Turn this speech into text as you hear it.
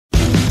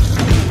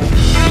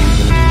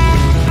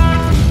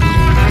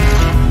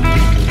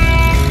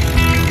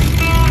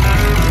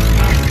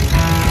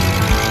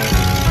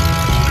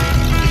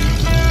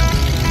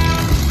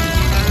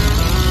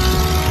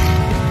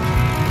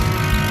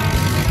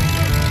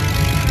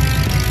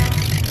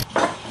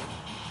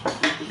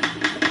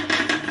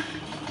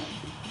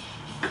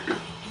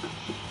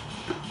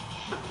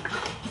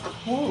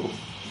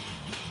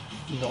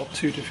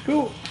too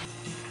difficult.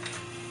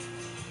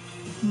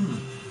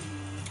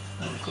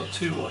 Now we've got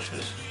 2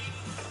 washers.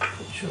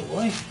 Put your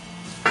away.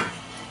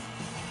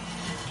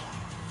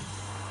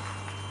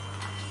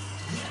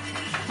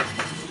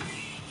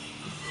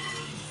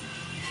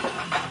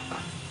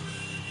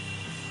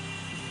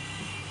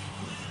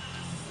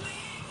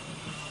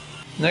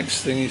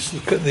 Next thing is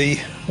look at the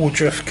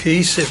Woodruff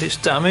key, see if it's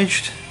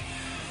damaged.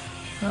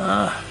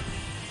 No.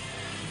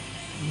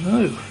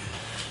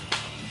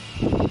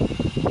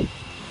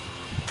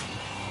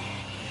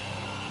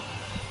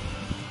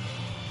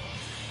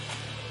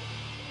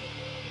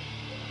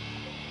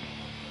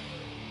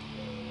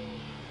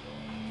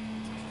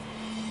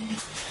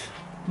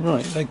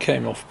 Right, they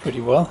came off pretty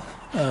well.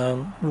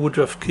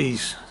 Woodruff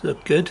keys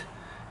look good.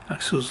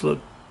 Axles look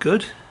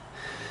good.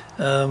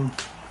 The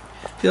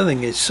other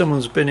thing is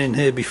someone's been in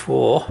here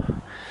before.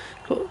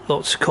 Got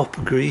lots of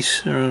copper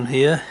grease around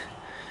here.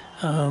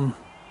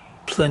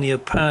 Plenty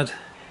of pad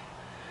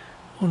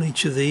on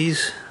each of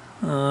these.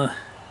 Yeah,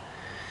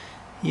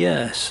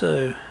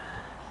 so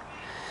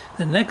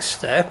the next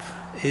step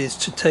is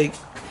to take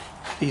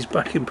these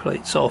backing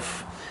plates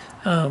off.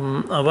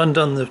 I've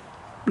undone the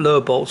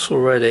lower bolts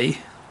already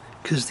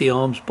because the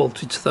arm's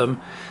bolted to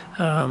them.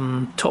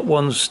 Top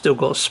one's still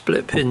got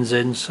split pins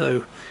in,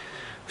 so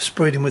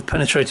sprayed them with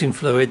penetrating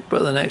fluid,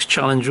 but the next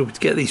challenge will be to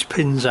get these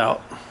pins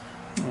out,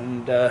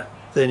 and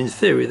then in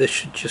theory this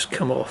should just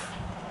come off.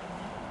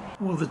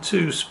 Well, the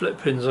 2 split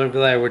pins over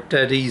there were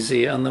dead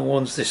easy, and the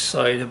ones this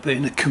side have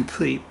been a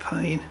complete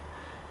pain.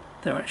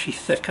 They're actually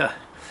thicker.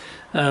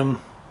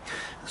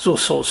 There's all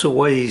sorts of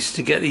ways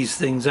to get these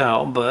things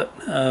out, but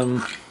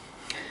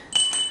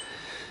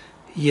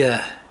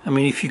yeah, I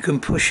mean, if you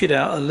can push it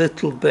out a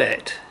little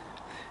bit,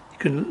 you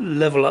can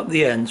level up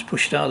the ends,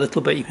 push it out a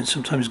little bit. You can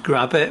sometimes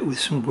grab it with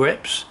some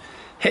grips,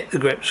 hit the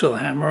grips with a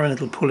hammer and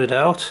it'll pull it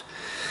out.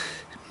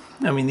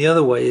 I mean, the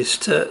other way is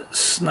to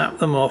snap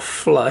them off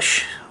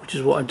flush, which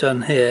is what I've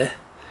done here.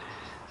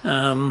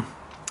 I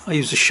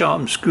used a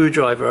sharpened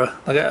screwdriver.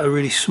 I got a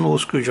really small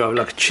screwdriver,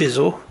 like a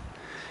chisel,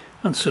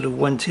 and sort of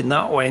went in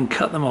that way and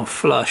cut them off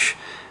flush.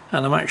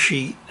 And I'm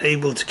actually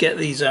able to get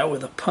these out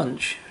with a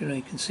punch. You know,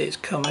 you can see it's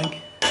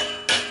coming.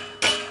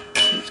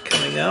 It's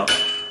coming out.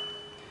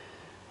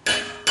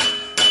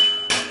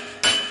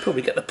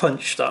 Probably get the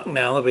punch stuck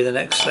now, that'll be the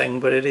next thing,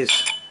 but it is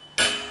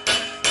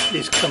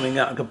coming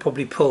out. I can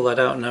probably pull that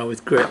out now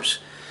with grips.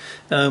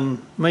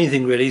 Main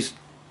thing really is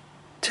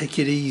take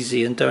it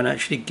easy and don't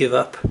actually give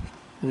up,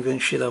 and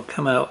eventually they'll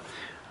come out.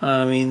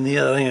 I mean, the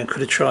other thing I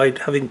could have tried,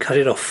 having cut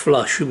it off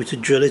flush, would be to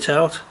drill it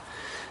out.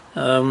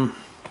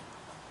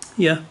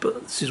 Yeah,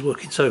 but this is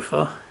working so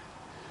far.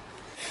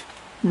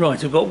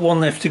 Right, I've got one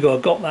left to go. I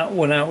got that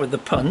one out with the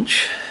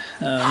punch.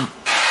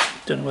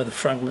 Don't know where the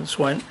fragments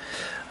went.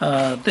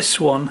 This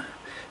one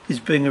is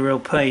being a real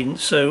pain,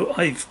 so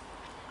I've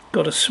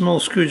got a small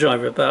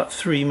screwdriver about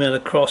 3mm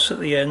across at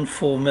the end,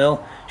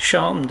 4mm,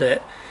 sharpened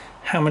it,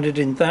 hammered it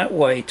in that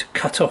way to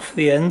cut off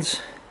the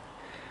ends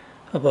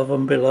above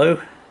and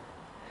below,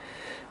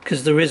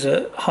 because there is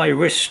a high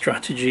risk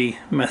strategy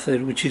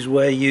method, which is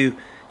where you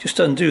just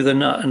undo the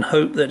nut and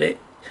hope that it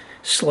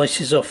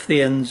slices off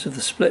the ends of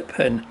the split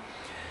pin,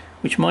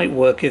 which might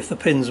work if the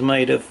pin's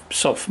made of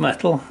soft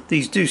metal.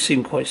 These do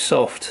seem quite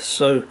soft,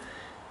 so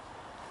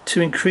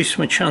to increase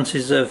my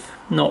chances of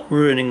not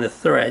ruining the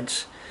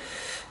threads,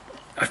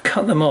 I've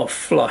cut them off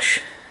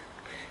flush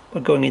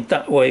by going in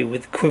that way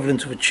with the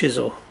equivalent of a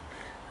chisel.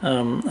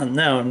 And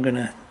now I'm going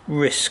to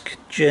risk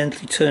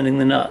gently turning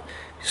the nut.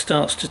 It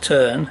starts to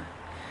turn,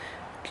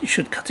 it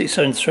should cut its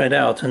own thread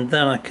out, and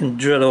then I can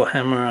drill or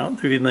hammer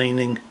out the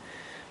remaining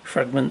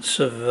fragments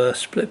of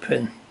split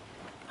pin,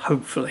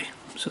 hopefully.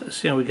 So let's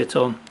see how we get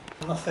on.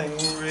 Nothing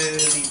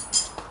really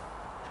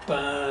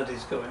bad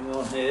is going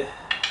on here.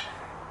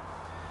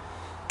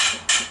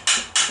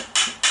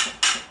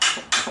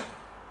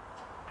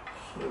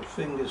 So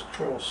fingers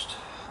crossed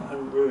I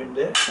haven't ruined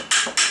it.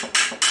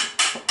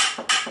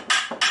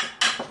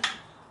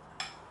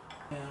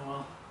 Yeah,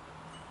 well,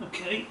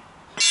 okay.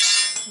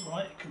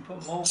 Right, you can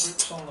put more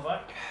grips on the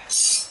back.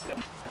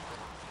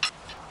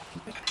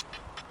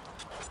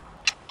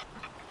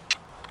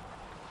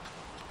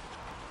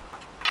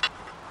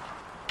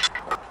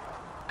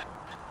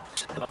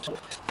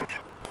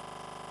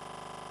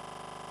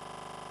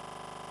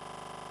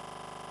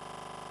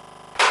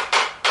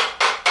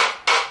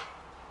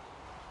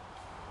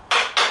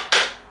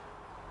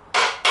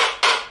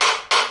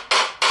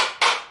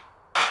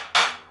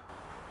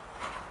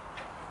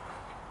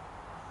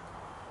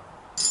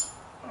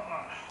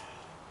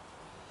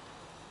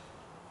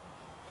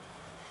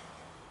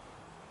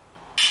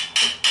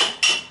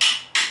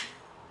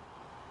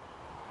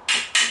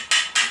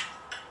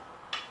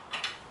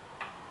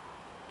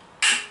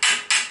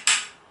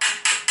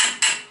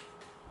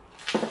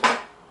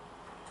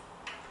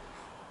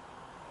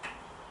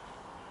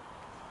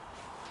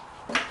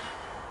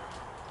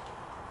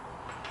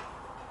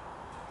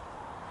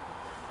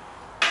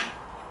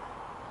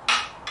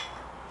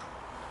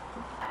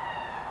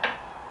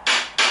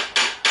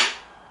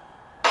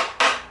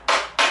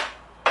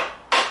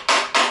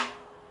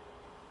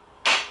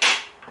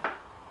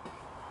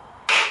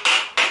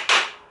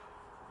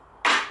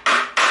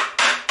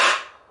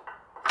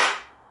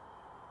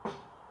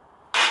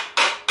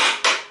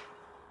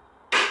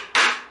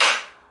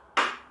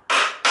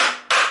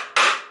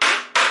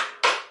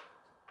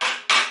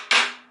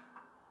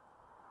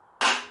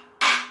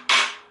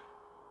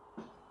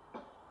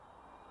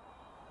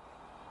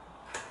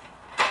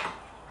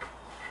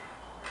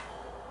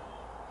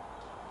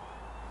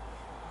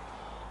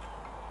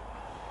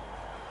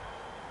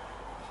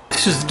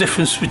 This is the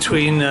difference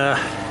between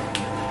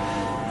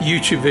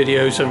YouTube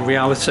videos and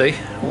reality,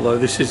 although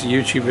this is a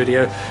YouTube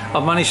video.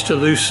 I've managed to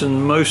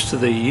loosen most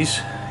of these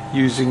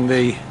using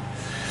the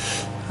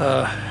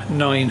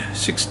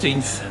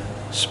 9/16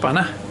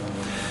 spanner.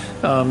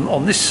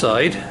 On this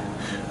side,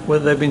 where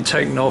they've been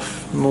taken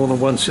off more than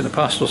once in the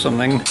past or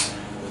something,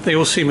 they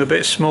all seem a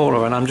bit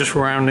smaller, and I'm just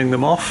rounding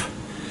them off.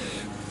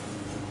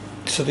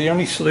 So the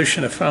only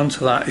solution I've found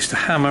to that is to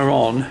hammer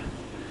on,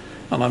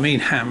 and I mean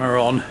hammer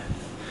on,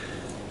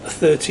 a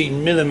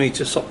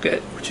 13mm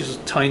socket, which is a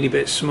tiny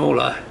bit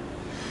smaller,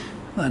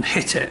 and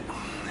hit it,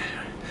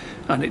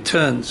 and it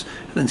turns.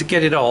 And then to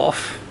get it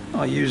off,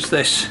 I use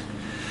this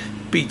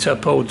beat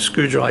up old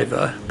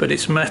screwdriver, but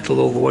it's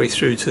metal all the way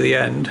through to the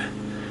end.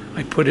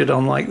 I put it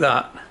on like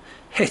that,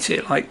 hit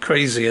it like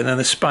crazy, and then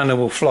the spanner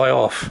will fly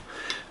off,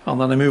 and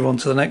then I move on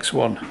to the next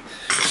one.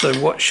 So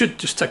what should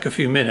just take a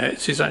few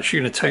minutes is actually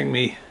going to take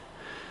me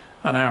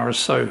an hour or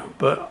so,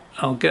 but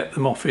I'll get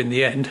them off in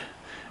the end,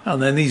 and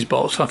then these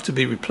bolts have to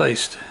be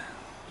replaced.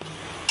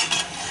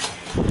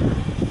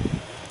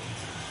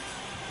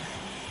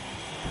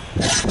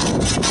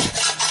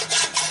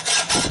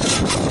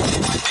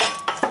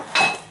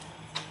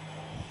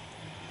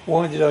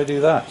 Why did I do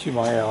that, you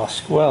might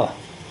ask? Well,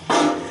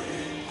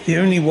 the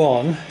only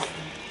one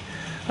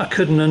I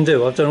couldn't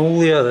undo, I've done all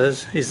the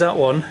others, is that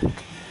one,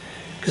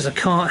 because I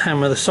can't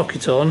hammer the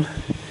socket on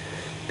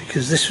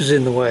because this was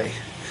in the way.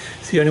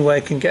 It's the only way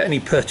I can get any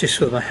purchase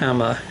with my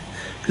hammer,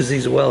 because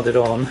these are welded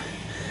on,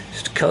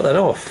 is to cut that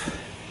off.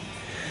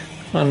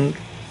 And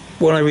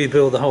when I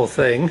rebuild the whole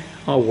thing,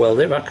 I'll weld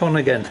it back on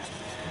again.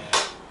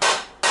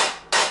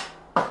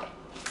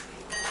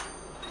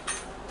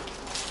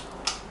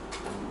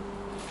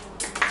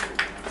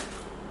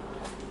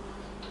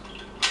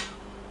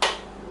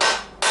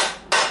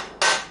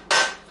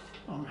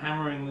 I'm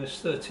hammering this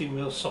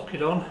 13mm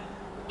socket on,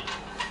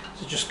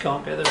 so just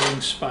can't get the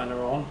ring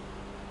spanner on.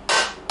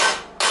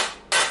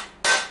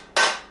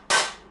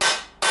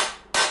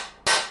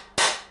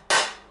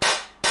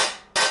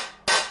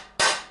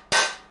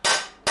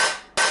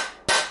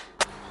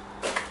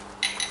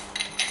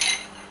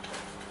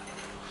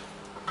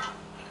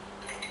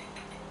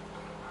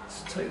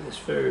 Take this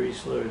very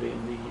slowly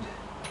indeed.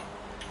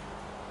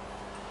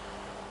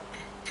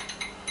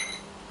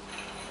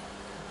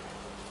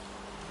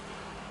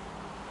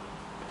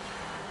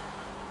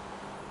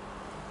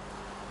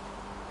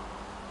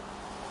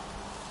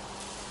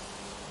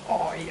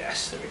 Oh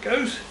yes, there it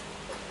goes.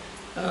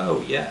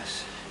 Oh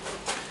yes.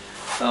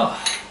 Oh.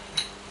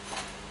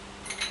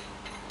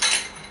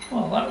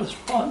 Well, that was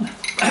fun.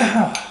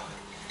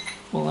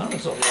 Well, that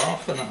was a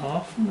laugh and a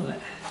half, wasn't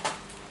it?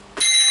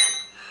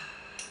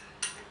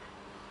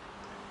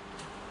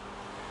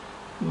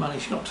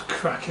 Managed not to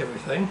crack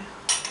everything.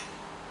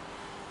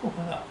 Look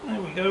at that, there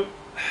we go.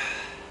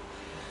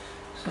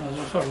 So as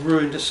if I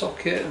ruined a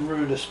socket and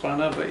ruined a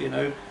spanner, but you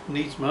know,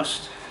 needs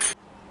must.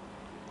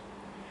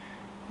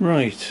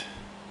 Right,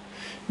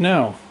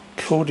 now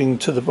according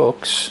to the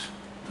books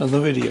and the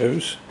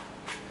videos,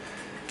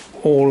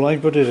 all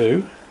I've got to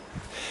do,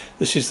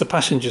 this is the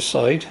passenger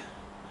side,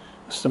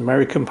 it's the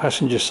American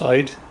passenger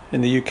side,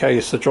 in the UK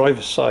it's the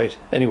driver's side.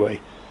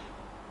 Anyway,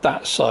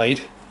 that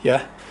side,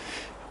 yeah,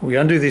 we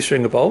undo these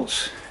ringer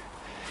bolts,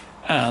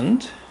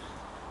 and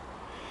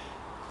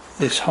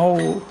this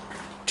whole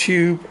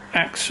tube,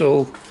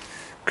 axle,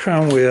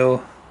 crown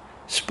wheel,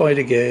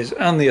 spider gears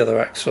and the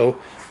other axle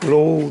will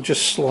all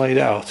just slide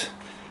out.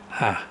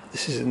 Ah,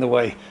 this is in the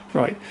way.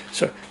 Right,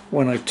 so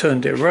when I've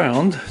turned it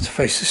around to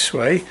face this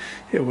way,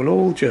 it will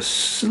all just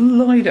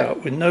slide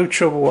out with no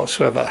trouble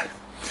whatsoever.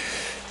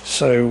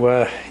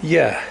 So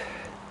yeah,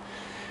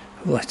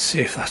 let's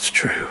see if that's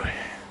true.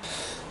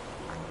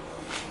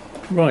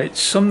 Right,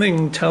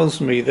 something tells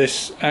me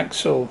this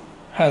axle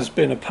has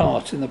been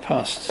apart in the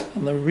past,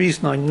 and the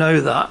reason I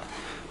know that,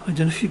 I don't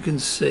know if you can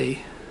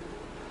see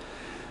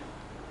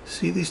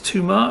these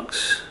two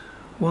marks?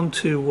 1,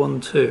 2,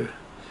 1, 2.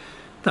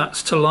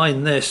 That's to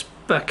line this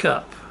back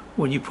up.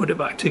 When you put it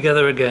back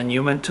together again,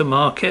 you're meant to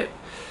mark it,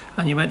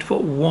 and you're meant to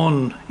put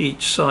one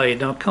each side.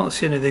 Now I can't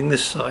see anything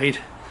this side,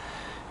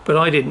 but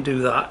I didn't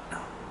do that,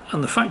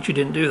 and the fact you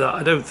didn't do that,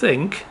 I don't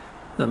think,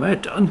 they may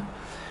have done.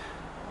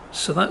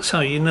 So that's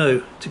how you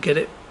know to get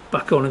it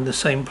back on in the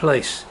same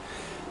place.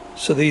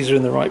 So these are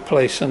in the right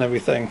place and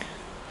everything.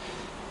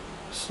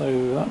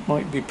 So that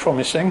might be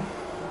promising.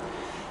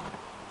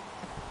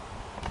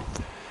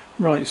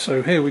 Right,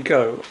 so here we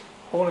go.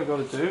 All I've got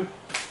to do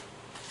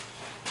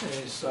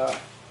is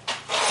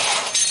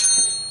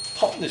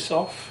pop this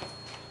off,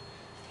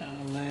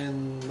 and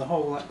then the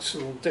whole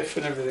axle diff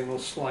and everything will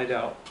slide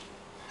out.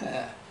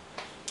 Right,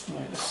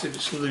 let's see if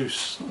it's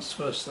loose. That's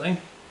the first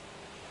thing.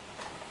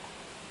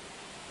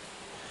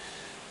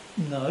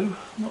 No,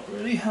 not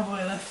really. Have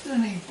I left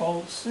any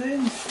bolts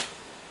in?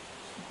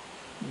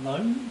 No,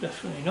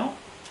 definitely not.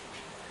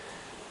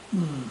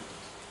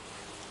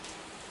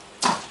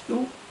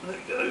 Oh, there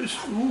it goes.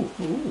 Ooh,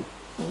 ooh,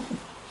 ooh.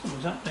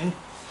 Something's happening.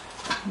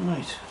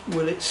 Right,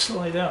 will it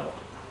slide out?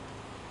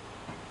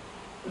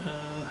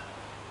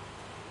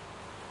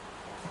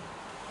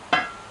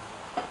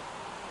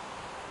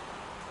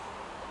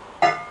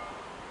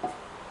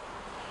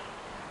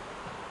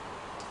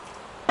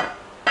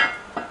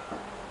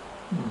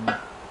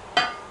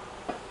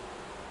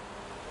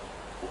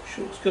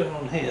 going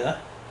on here.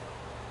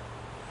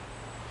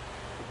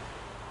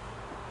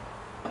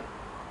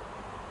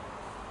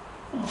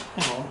 Oh,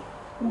 hang on,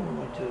 what am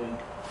I doing?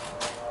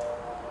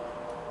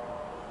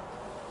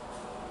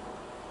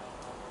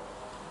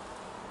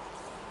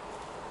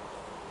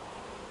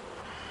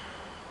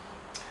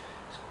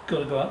 It's got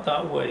to go out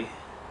that way.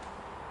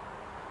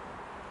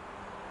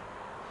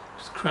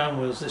 It's the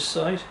crown wheel's this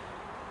side.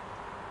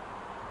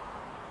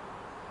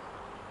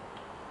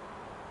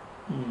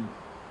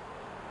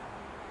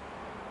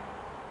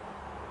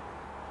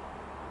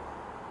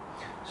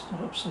 It's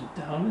not upside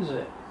down, is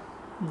it?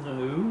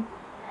 No.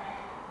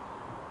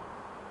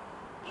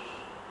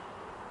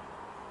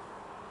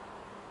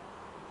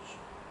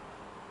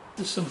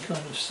 There's some kind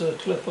of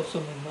circlip or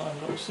something that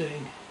I'm not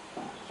seeing.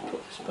 Let's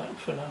put this back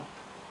for now.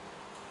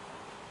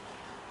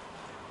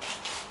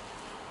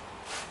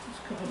 Let's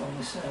go on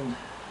this end.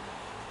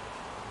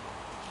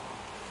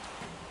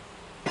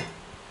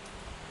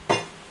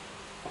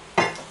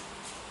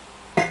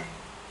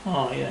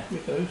 Ah, yeah, here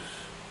it goes.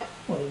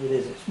 Whatever it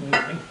is, it's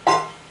moving.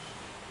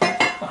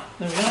 Ah,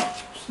 there we are.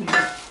 Just need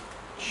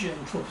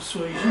gentle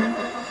persuasion.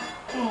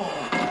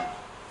 Oh.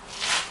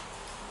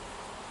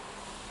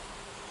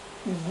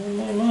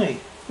 My.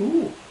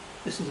 Ooh,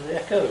 listen to the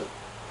echo.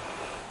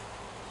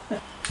 I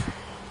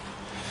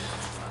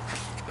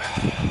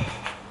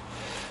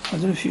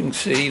don't know if you can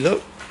see,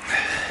 look.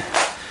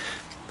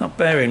 That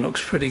bearing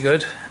looks pretty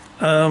good.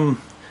 Crown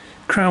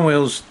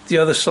wheel's the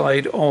other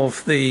side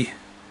of the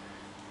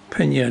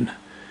pinion,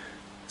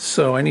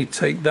 so I need to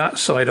take that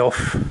side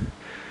off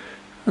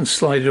and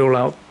slide it all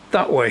out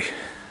that way,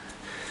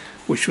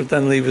 which would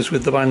then leave us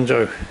with the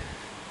banjo.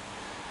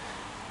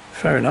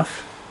 Fair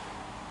enough.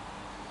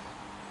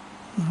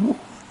 Oh,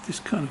 this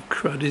kind of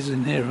crud is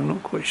in here, I'm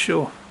not quite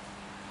sure.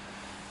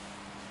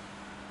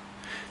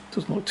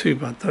 Doesn't look too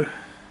bad though.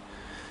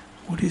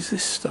 What is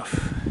this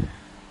stuff?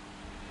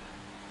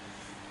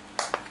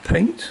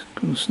 Paint?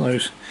 Goodness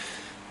knows.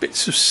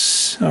 Bits of,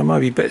 oh,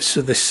 maybe bits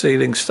of this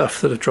ceiling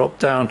stuff that have dropped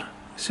down.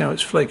 See how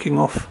it's flaking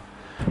off?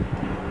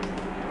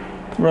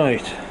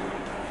 Right.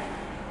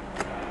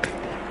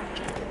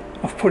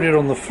 I've put it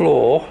on the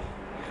floor,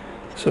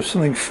 so if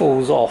something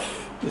falls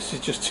off, this is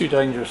just too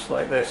dangerous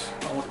like this.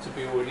 I want it to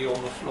be already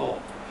on the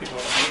floor, if you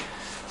know what I mean.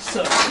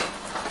 So,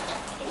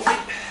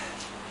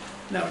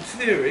 now in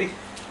theory,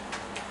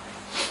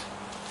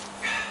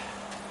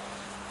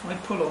 if I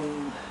pull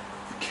on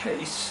the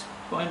case,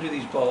 if I undo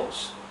these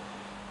bolts,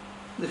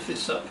 lift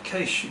this up, the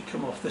case should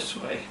come off this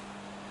way,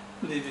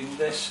 leaving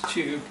this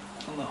tube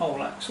on the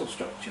whole axle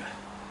structure.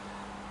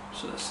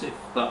 So let's see if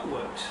that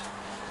works.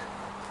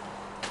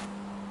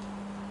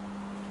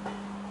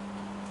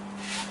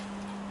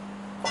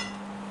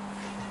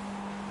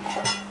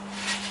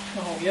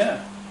 Oh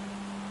yeah,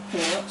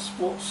 well that's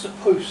what's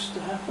supposed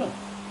to happen.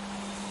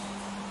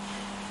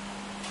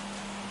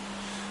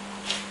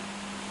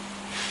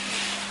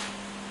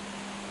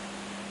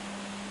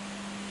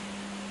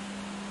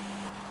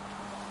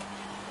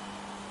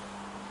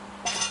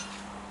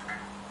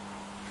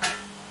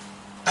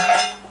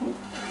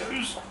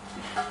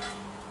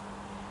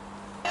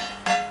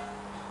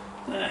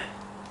 There.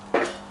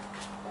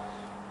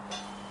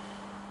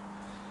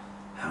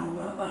 How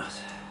about that?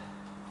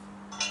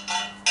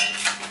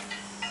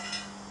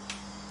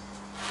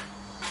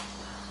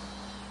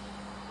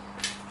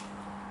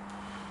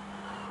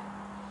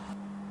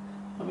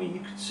 I mean, you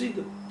could see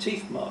the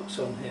teeth marks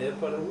on here,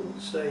 but I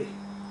wouldn't say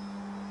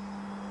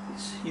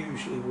it's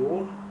hugely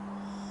worn.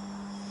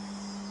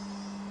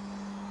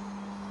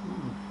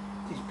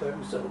 These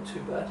bearings don't look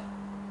too bad.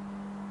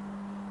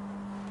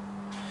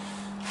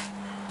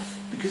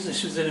 Because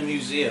this was in a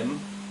museum,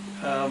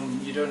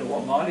 you don't know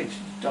what mileage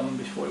it's done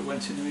before it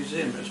went in the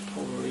museum. It was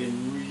probably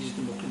in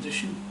reasonable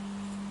condition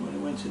when it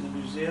went in the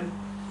museum.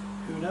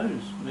 Who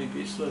knows?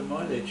 Maybe it's low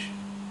mileage.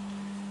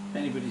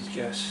 Anybody's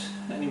guess.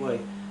 Anyway,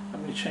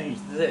 I'm going to change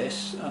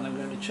this, and I'm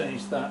going to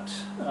change that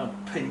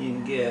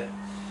pinion gear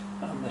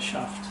and the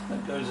shaft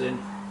that goes in,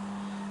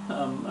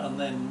 and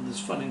then there's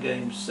fun and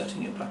games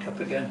setting it back up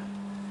again.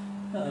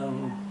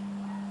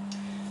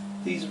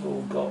 These have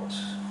all got,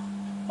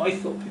 I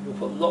thought people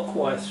put lock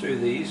wire through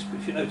these, but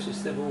if you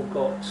notice they've all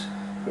got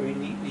very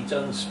neatly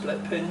done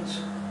split pins.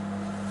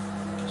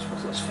 I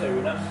suppose that's fair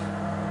enough.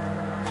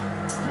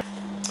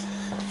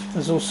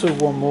 There's also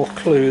one more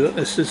clue that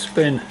this has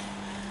been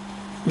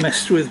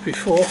messed with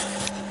before.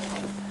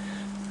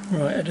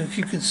 Right, I don't know if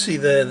you can see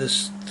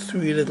there's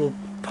 3 little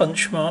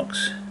punch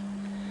marks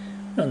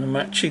and the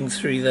matching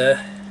 3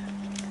 there.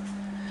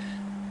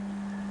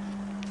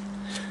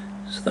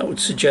 So that would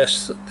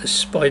suggest that this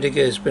spider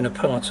gear has been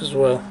apart as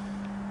well,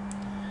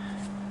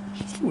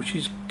 which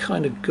is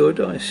kind of good,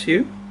 I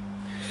assume.